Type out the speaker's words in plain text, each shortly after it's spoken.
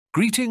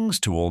Greetings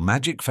to all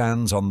magic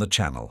fans on the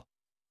channel.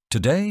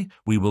 Today,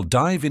 we will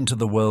dive into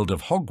the world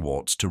of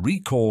Hogwarts to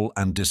recall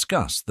and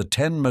discuss the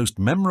 10 most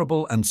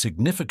memorable and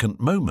significant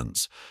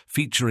moments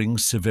featuring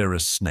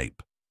Severus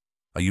Snape.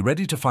 Are you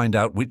ready to find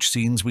out which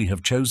scenes we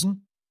have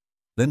chosen?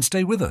 Then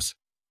stay with us,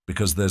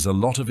 because there's a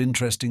lot of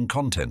interesting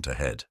content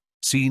ahead.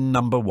 Scene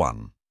number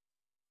 1.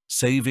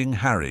 Saving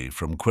Harry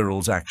from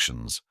Quirrell's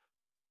actions.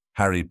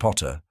 Harry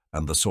Potter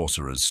and the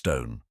Sorcerer's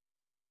Stone.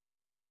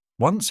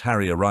 Once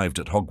Harry arrived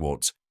at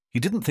Hogwarts, he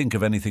didn't think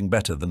of anything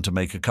better than to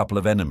make a couple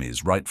of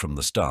enemies right from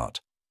the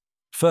start.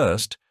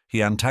 First,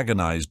 he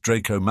antagonized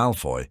Draco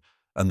Malfoy,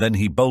 and then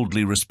he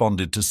boldly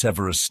responded to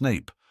Severus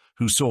Snape,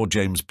 who saw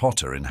James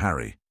Potter in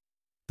Harry.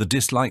 The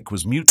dislike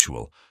was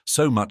mutual,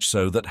 so much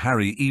so that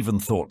Harry even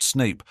thought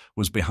Snape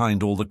was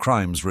behind all the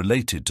crimes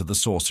related to the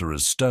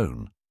Sorcerer's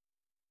Stone.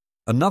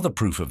 Another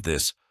proof of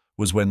this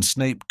was when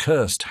Snape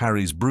cursed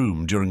Harry's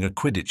broom during a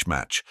Quidditch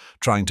match,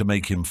 trying to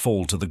make him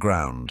fall to the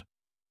ground.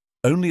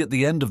 Only at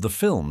the end of the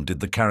film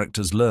did the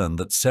characters learn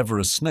that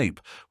Severus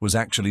Snape was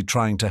actually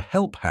trying to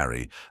help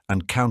Harry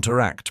and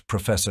counteract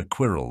Professor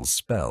Quirrell's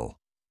spell.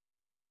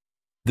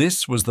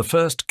 This was the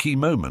first key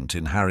moment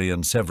in Harry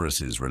and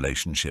Severus's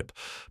relationship,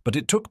 but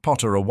it took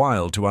Potter a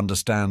while to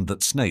understand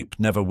that Snape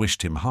never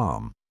wished him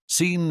harm.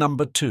 Scene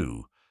number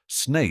 2.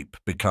 Snape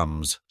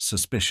becomes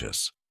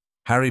suspicious.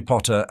 Harry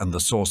Potter and the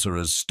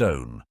Sorcerer's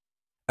Stone.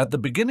 At the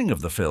beginning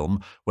of the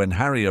film, when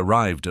Harry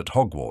arrived at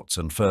Hogwarts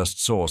and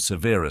first saw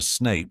Severus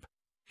Snape,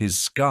 his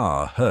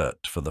scar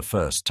hurt for the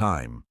first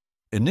time.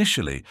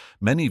 Initially,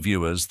 many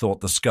viewers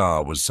thought the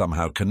scar was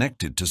somehow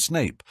connected to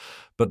Snape,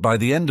 but by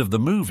the end of the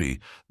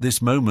movie,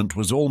 this moment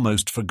was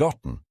almost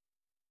forgotten.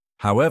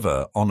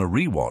 However, on a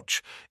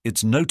rewatch,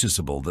 it's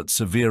noticeable that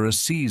Severus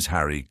sees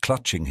Harry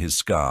clutching his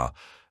scar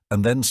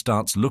and then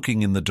starts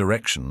looking in the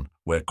direction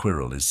where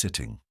Quirrell is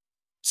sitting.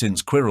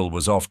 Since Quirrell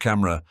was off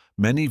camera,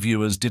 many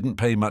viewers didn't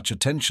pay much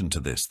attention to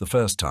this the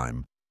first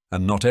time,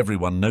 and not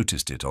everyone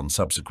noticed it on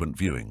subsequent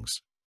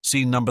viewings.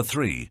 Scene number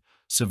 3.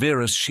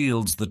 Severus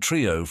shields the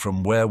trio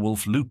from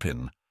Werewolf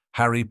Lupin,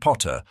 Harry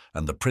Potter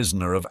and the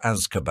Prisoner of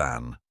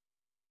Azkaban.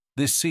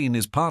 This scene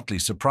is partly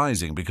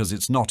surprising because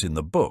it's not in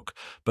the book,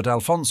 but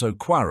Alfonso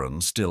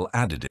Cuarón still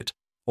added it,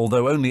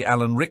 although only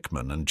Alan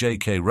Rickman and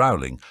J.K.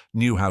 Rowling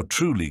knew how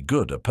truly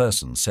good a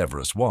person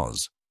Severus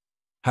was.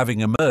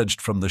 Having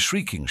emerged from the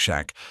Shrieking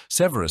Shack,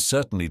 Severus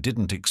certainly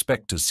didn't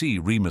expect to see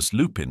Remus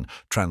Lupin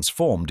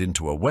transformed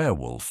into a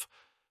werewolf,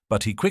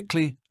 but he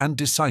quickly and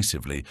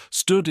decisively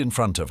stood in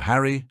front of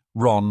Harry,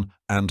 Ron,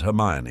 and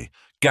Hermione,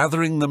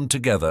 gathering them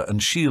together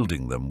and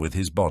shielding them with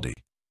his body.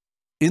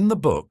 In the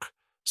book,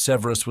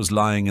 Severus was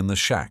lying in the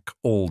shack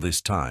all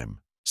this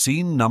time.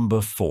 Scene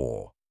number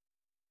 4.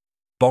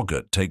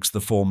 Boggart takes the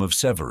form of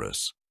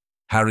Severus,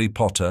 Harry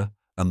Potter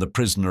and the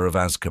Prisoner of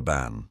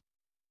Azkaban.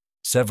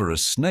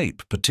 Severus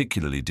Snape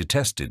particularly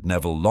detested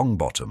Neville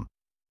Longbottom,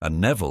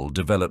 and Neville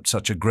developed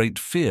such a great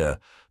fear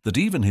that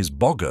even his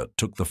Boggart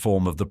took the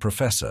form of the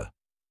Professor.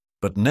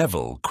 But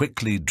Neville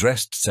quickly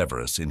dressed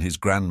Severus in his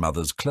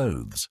grandmother's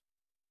clothes.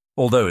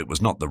 Although it was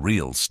not the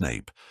real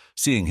Snape,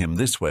 seeing him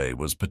this way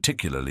was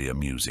particularly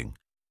amusing.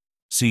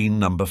 Scene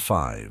number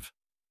 5.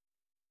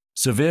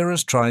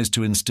 Severus tries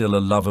to instill a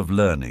love of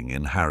learning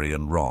in Harry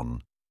and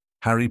Ron,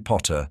 Harry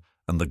Potter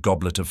and the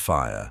Goblet of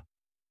Fire.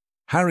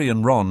 Harry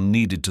and Ron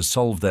needed to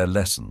solve their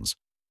lessons,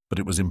 but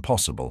it was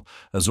impossible,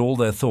 as all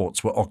their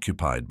thoughts were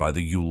occupied by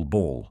the Yule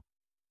Ball.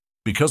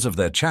 Because of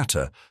their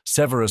chatter,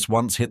 Severus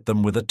once hit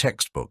them with a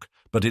textbook,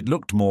 but it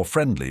looked more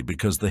friendly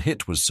because the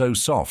hit was so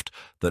soft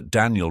that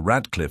Daniel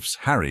Radcliffe's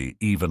Harry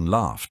even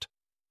laughed.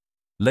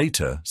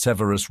 Later,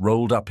 Severus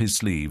rolled up his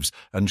sleeves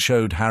and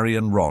showed Harry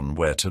and Ron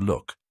where to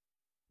look.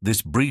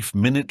 This brief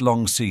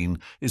minute-long scene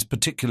is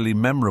particularly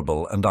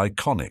memorable and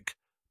iconic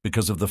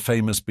because of the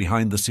famous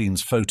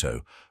behind-the-scenes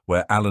photo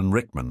where Alan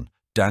Rickman,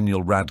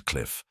 Daniel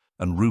Radcliffe,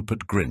 and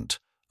Rupert Grint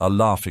are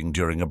laughing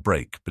during a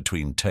break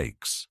between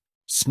takes.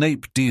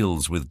 Snape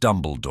deals with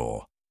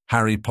Dumbledore,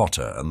 Harry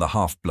Potter and the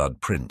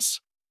Half-Blood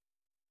Prince.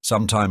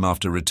 Sometime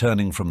after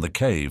returning from the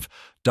cave,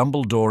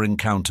 Dumbledore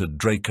encountered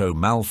Draco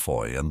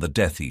Malfoy and the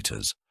Death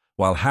Eaters,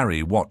 while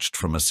Harry watched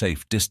from a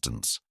safe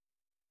distance.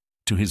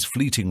 To his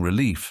fleeting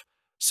relief,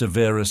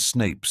 Severus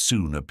Snape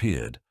soon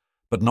appeared,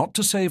 but not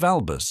to save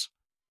Albus,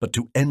 but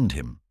to end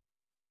him.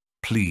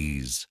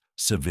 "Please,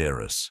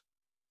 Severus."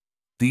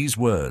 These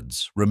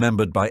words,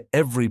 remembered by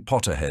every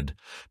Potterhead,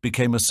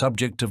 became a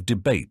subject of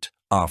debate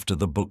after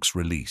the book's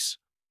release.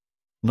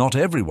 Not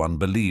everyone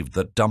believed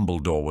that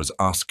Dumbledore was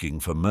asking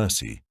for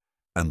mercy,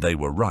 and they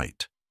were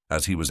right,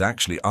 as he was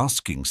actually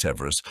asking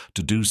Severus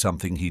to do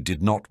something he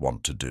did not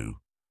want to do.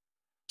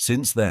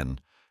 Since then,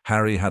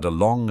 Harry had a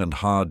long and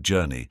hard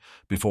journey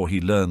before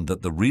he learned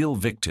that the real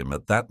victim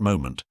at that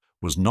moment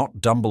was not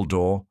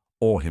Dumbledore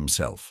or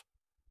himself,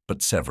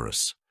 but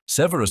Severus.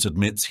 Severus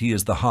admits he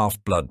is the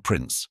Half-Blood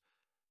Prince,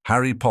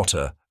 Harry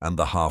Potter and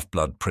the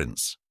Half-Blood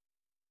Prince.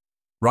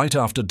 Right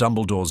after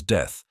Dumbledore's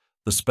death,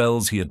 the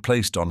spells he had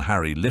placed on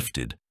Harry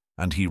lifted,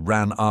 and he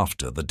ran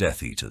after the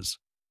Death Eaters.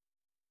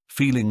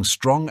 Feeling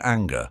strong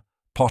anger,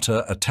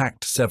 Potter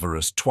attacked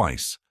Severus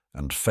twice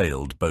and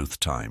failed both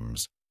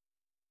times.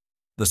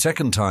 The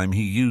second time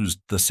he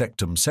used the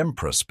Sectum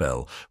Sempra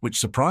spell, which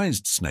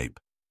surprised Snape,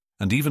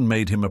 and even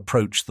made him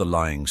approach the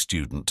lying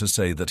student to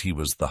say that he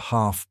was the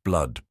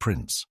half-blood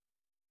prince.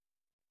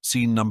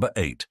 Scene number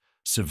 8.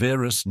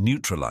 Severus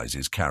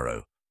neutralizes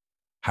Caro.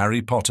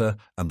 Harry Potter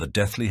and the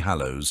Deathly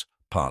Hallows,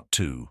 Part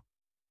 2.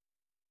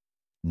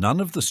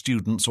 None of the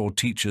students or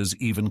teachers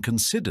even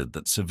considered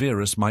that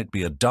Severus might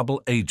be a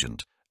double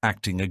agent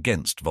acting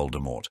against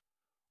Voldemort,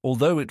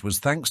 although it was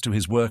thanks to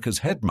his work as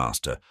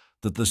headmaster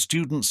that the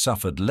students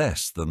suffered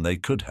less than they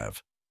could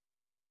have.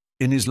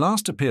 In his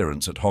last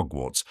appearance at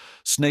Hogwarts,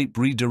 Snape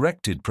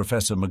redirected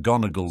Professor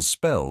McGonagall's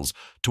spells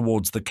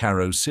towards the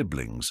Caro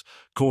siblings,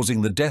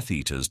 causing the Death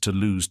Eaters to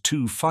lose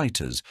 2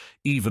 fighters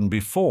even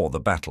before the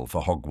battle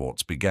for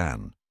Hogwarts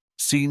began.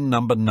 Scene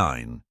number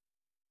 9.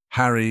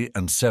 Harry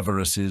and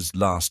Severus's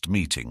last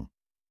meeting.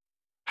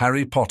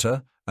 Harry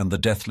Potter and the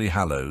Deathly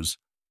Hallows,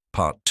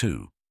 Part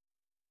 2.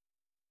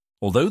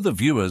 Although the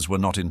viewers were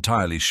not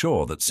entirely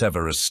sure that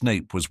Severus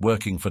Snape was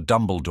working for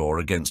Dumbledore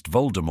against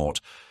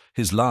Voldemort,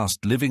 his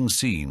last living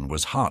scene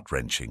was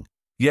heart-wrenching.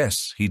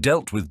 Yes, he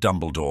dealt with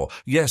Dumbledore.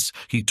 Yes,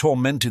 he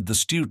tormented the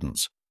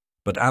students.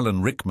 But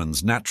Alan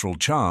Rickman's natural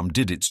charm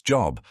did its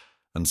job,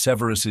 and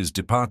Severus's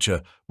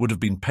departure would have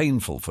been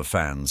painful for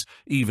fans,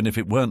 even if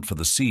it weren't for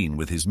the scene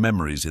with his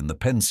memories in the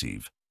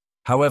Pensieve.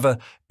 However,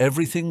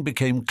 everything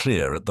became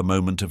clear at the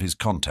moment of his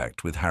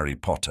contact with Harry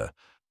Potter.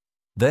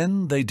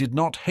 Then they did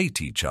not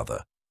hate each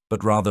other,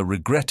 but rather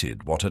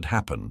regretted what had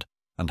happened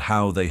and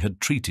how they had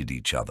treated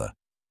each other.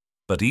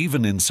 But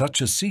even in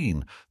such a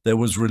scene, there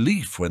was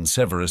relief when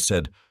Severus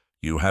said,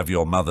 "You have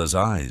your mother's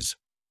eyes."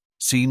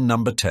 Scene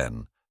number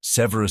 10.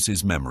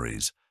 Severus's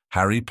Memories,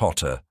 Harry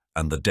Potter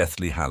and the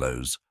Deathly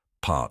Hallows,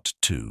 Part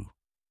 2.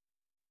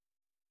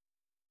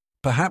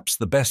 Perhaps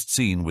the best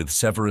scene with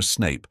Severus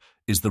Snape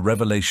is the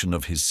revelation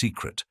of his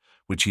secret,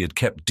 which he had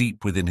kept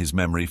deep within his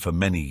memory for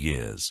many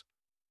years.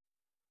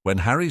 When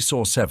Harry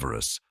saw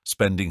Severus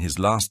spending his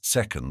last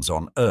seconds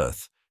on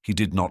Earth, he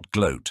did not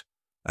gloat,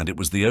 and it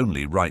was the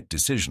only right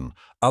decision,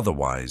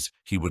 otherwise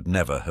he would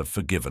never have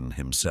forgiven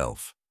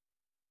himself.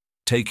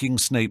 Taking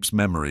Snape's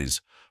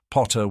memories,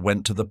 Potter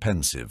went to the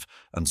Pensieve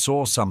and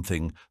saw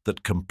something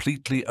that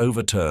completely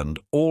overturned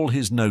all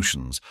his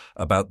notions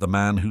about the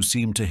man who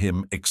seemed to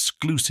him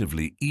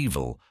exclusively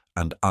evil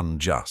and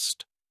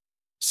unjust.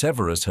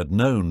 Severus had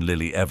known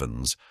Lily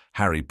Evans,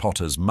 Harry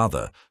Potter's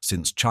mother,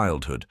 since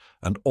childhood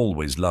and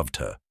always loved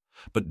her,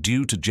 but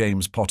due to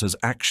James Potter's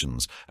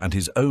actions and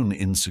his own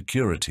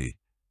insecurity,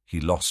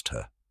 he lost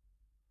her.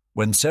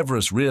 When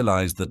Severus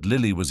realized that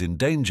Lily was in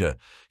danger,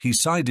 he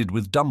sided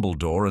with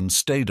Dumbledore and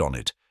stayed on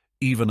it,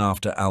 even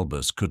after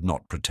Albus could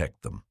not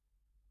protect them.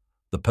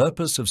 The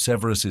purpose of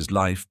Severus's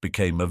life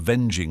became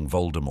avenging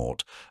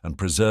Voldemort and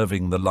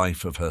preserving the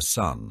life of her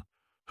son,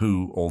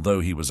 who,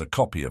 although he was a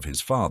copy of his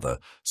father,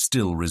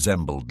 still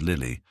resembled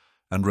Lily,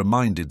 and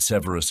reminded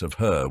Severus of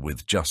her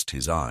with just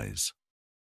his eyes.